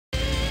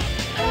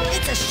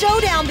a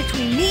showdown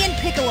between me and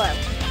Piccolo.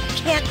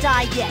 Can't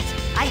die yet.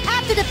 I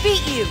have to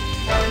defeat you.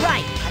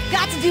 Right, I've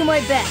got to do my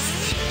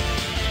best.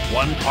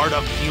 One part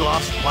of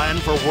Pilaf's plan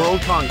for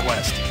world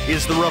conquest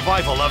is the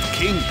revival of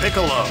King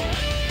Piccolo.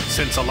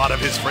 Since a lot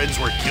of his friends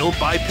were killed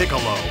by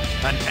Piccolo,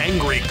 an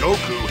angry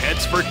Goku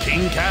heads for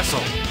King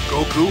Castle.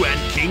 Goku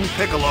and King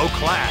Piccolo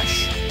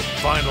clash.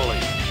 Finally,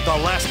 the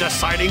last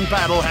deciding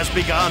battle has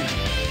begun.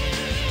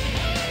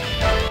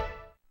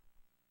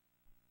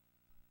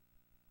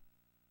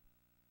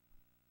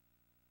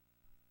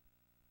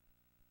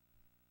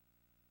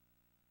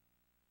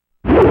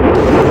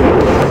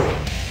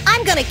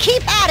 I'm gonna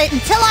keep at it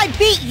until I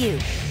beat you.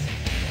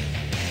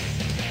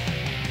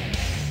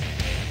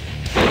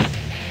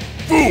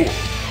 Fool!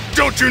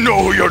 Don't you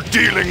know who you're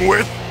dealing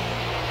with?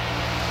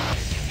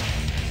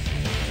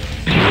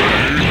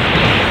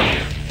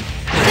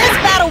 This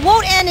battle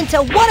won't end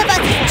until one of us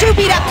is too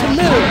beat up to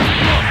move.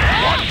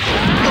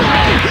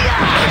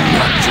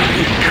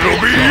 It'll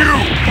be you!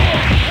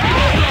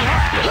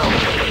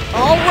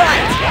 All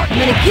right, I'm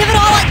gonna give it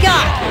all I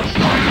got.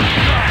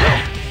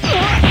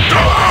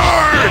 Die!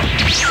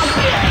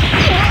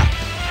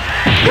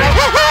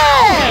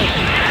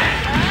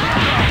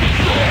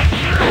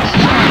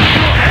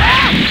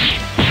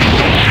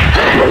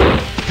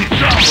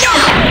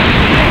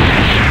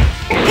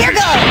 Here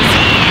goes!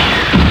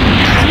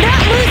 I'm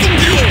not losing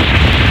to you!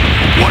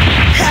 What?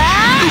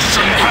 You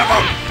shouldn't have a...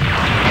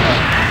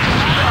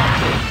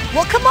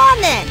 Well, come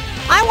on then!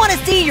 I want to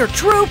see your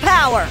true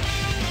power!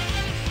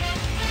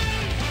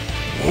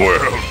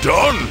 Well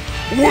done!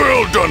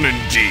 Well done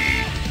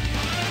indeed!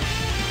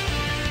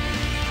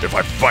 If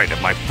I fight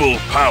at my full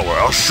power,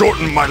 I'll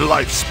shorten my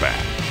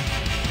lifespan.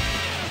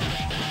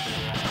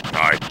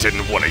 I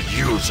didn't want to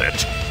use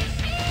it,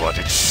 but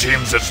it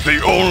seems it's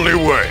the only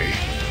way.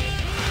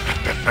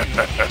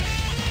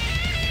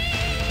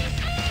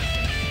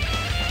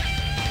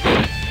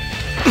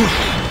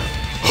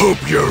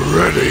 Hope you're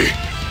ready.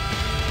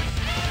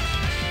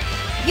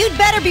 You'd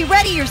better be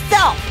ready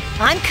yourself!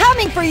 I'm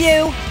coming for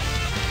you!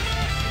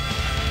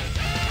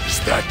 Is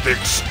that the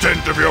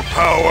extent of your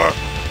power?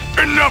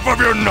 Enough of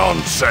your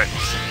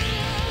nonsense!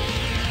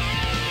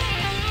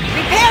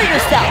 Prepare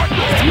yourself!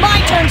 It's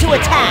my turn to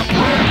attack!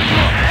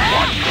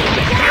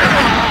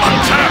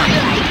 Attack!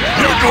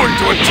 You're going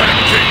to attack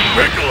King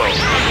Piccolo!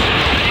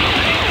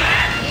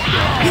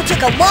 You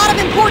took a lot of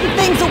important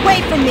things away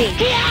from me!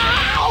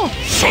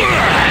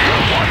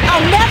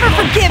 I'll never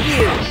forgive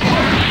you!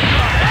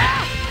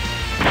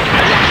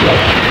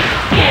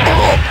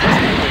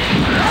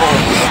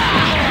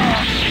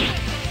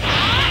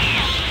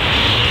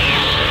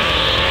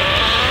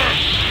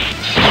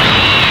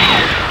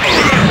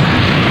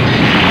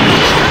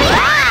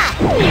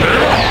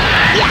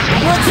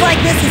 Looks like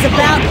this is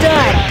about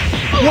done.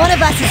 One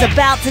of us is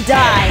about to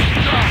die.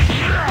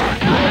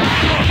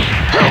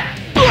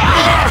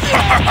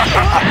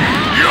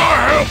 You're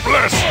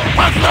helpless!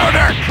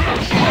 Pathetic!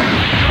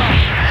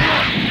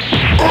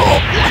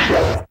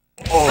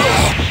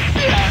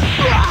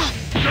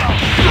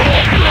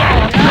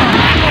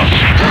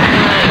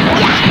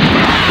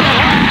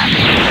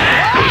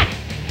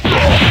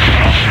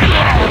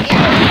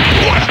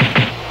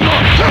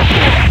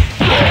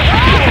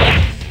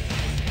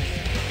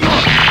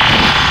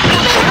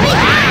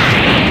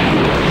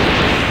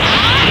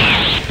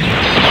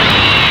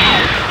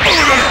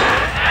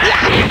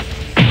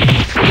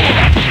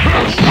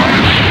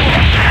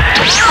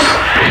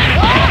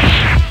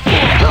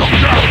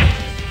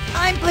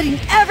 I'm putting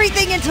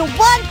everything into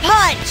one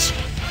punch!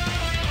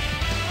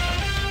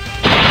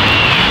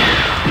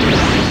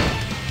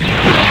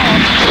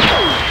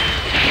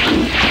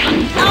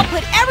 I'll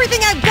put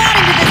everything I've got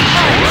into this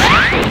punch!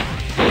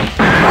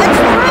 What's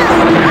through?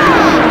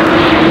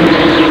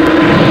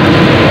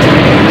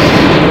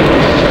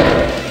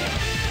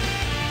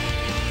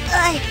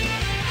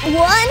 I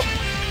won?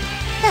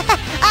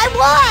 I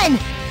won!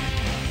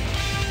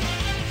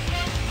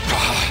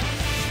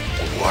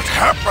 What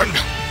happened?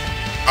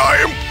 I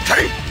am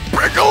King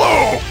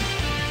Piccolo!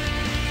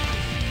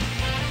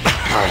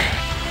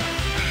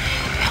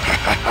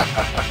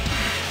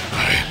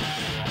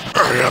 I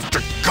have to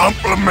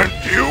compliment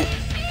you.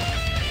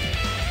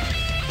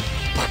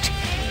 But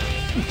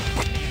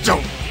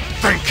don't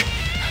think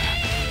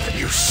that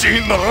you've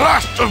seen the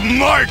last of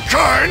my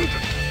kind.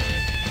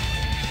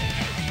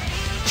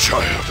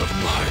 Child of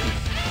mine,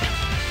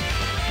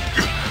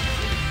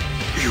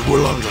 you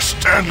will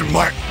understand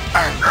my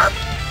anger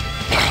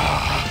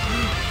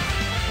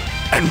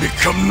and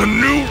become the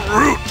new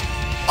root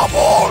of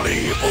all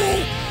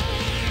evil.